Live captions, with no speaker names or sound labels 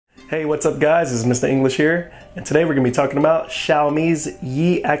Hey, what's up guys? This is Mr. English here, and today we're going to be talking about Xiaomi's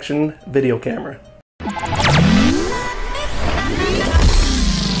Yi Action video camera.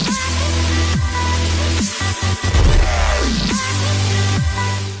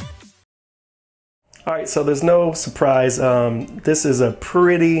 Alright, so there's no surprise, this is a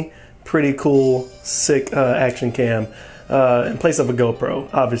pretty cool, sick action cam in place of a GoPro,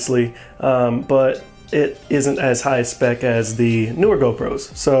 obviously, but it isn't as high spec as the newer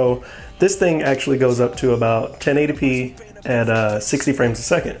GoPros. So this thing actually goes up to about 1080p at 60 frames a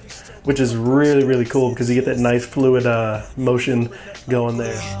second, which is really cool because you get that nice fluid motion going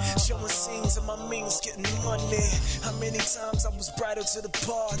there. How many times I was bridal to the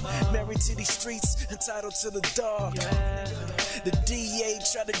part, married to these streets, entitled to the dog. The DA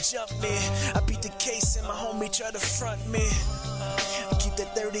tried to jump me, I beat the case and my homie tried to front me. I keep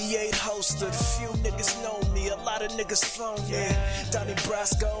that 38 holstered, few niggas know me, a lot of niggas phone me. Donnie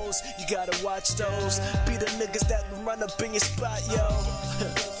Brasco's, you gotta watch those, be the niggas that run up in your spot, yo.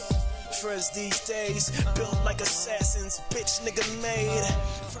 First these days, built like assassins, bitch nigga made.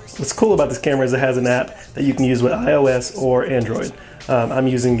 What's cool about this camera is it has an app that you can use with iOS or Android. I'm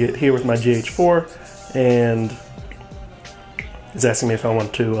using it here with my GH4, and it's asking me if I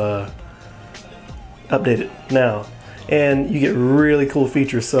want to update it now. And you get really cool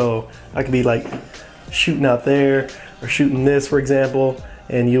features, so I could be like shooting out there or shooting this, for example,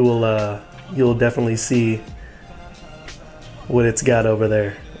 and you'll definitely see what it's got over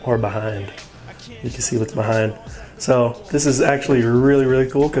there or behind. You can see what's behind. So this is actually really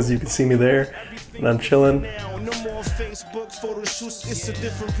cool because you can see me there and I'm chilling. No more Facebook photo shoots, it's a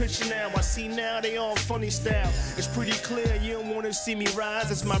different picture now. I see now they all funny style. It's pretty clear you don't want to see me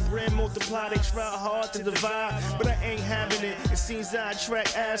rise. As my brand multiply, they try hard to divide, but I ain't having it. It seems I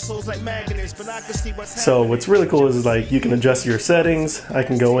attract assholes like magnets, but I can see what's happening. So what's really cool is like you can adjust your settings. I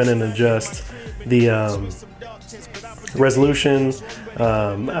can go in and adjust the resolution.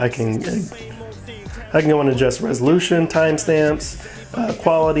 I can go and adjust resolution, timestamps,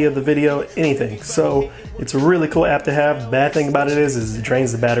 quality of the video, anything. So it's a really cool app to have. Bad thing about it is it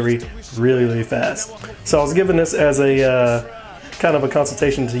drains the battery really fast. So I was given this as a kind of a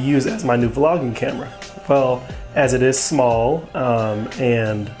consultation to use as my new vlogging camera. Well, as it is small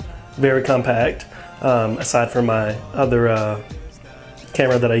and very compact, aside from my other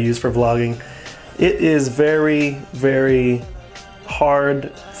camera that I use for vlogging, it is very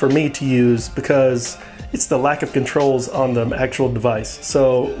hard for me to use because it's the lack of controls on the actual device.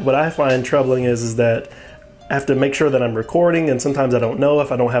 So what I find troubling is that I have to make sure that I'm recording, and sometimes I don't know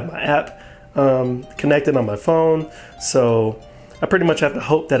if I don't have my app connected on my phone. So I pretty much have to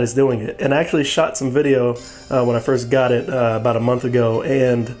hope that it's doing it. And I actually shot some video when I first got it about a month ago,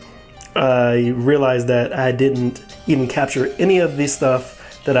 and I realized that I didn't even capture any of the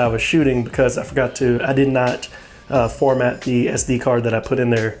stuff that I was shooting because I did not format the SD card that I put in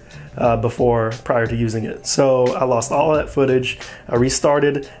there prior to using it. So I lost all of that footage. I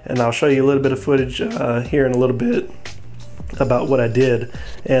restarted, and I'll show you a little bit of footage here in a little bit about what I did.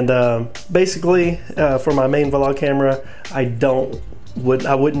 And basically for my main vlog camera, I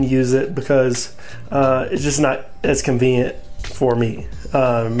wouldn't use it because it's just not as convenient for me.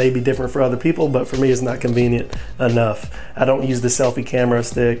 Maybe different for other people, but for me it's not convenient enough. I don't use the selfie camera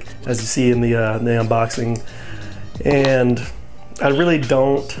stick as you see in the unboxing, and I really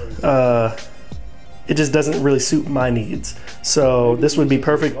don't, it just doesn't really suit my needs. So this would be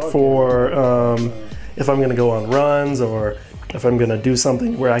perfect for if I'm gonna go on runs, or if I'm gonna do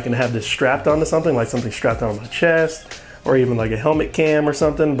something where I can have this strapped onto something, like something strapped on my chest, or even like a helmet cam or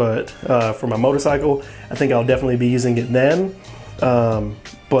something. But for my motorcycle, I think I'll definitely be using it then.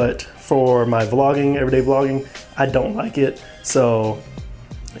 But for my vlogging, everyday vlogging, I don't like it. So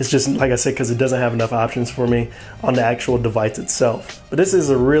it's just, like I said, because it doesn't have enough options for me on the actual device itself. But this is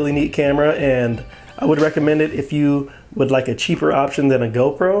a really neat camera, and I would recommend it if you would like a cheaper option than a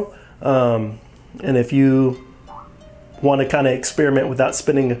GoPro. And if you want to kind of experiment without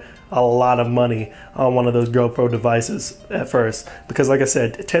spending a lot of money on one of those GoPro devices at first. Because like I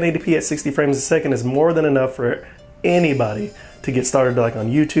said, 1080p at 60 frames a second is more than enough for anybody to get started, like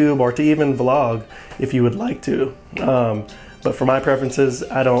on YouTube, or to even vlog if you would like to. But for my preferences,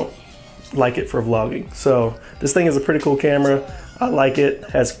 I don't like it for vlogging. So this thing is a pretty cool camera. I like it.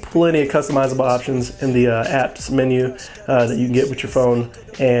 Has plenty of customizable options in the apps menu that you can get with your phone,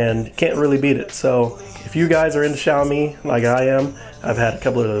 and can't really beat it. So if you guys are into Xiaomi like I am, I've had a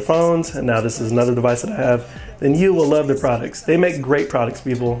couple of other phones, and now this is another device that I have, then you will love their products. They make great products,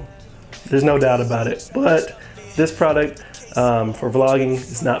 people. There's no doubt about it. But this product for vlogging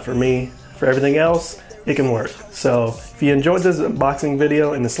is not for me. For everything else, it can work. So if you enjoyed this unboxing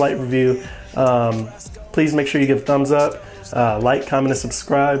video and the slight review, please make sure you give a thumbs up, like, comment, and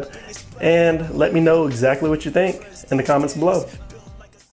subscribe, and let me know exactly what you think in the comments below.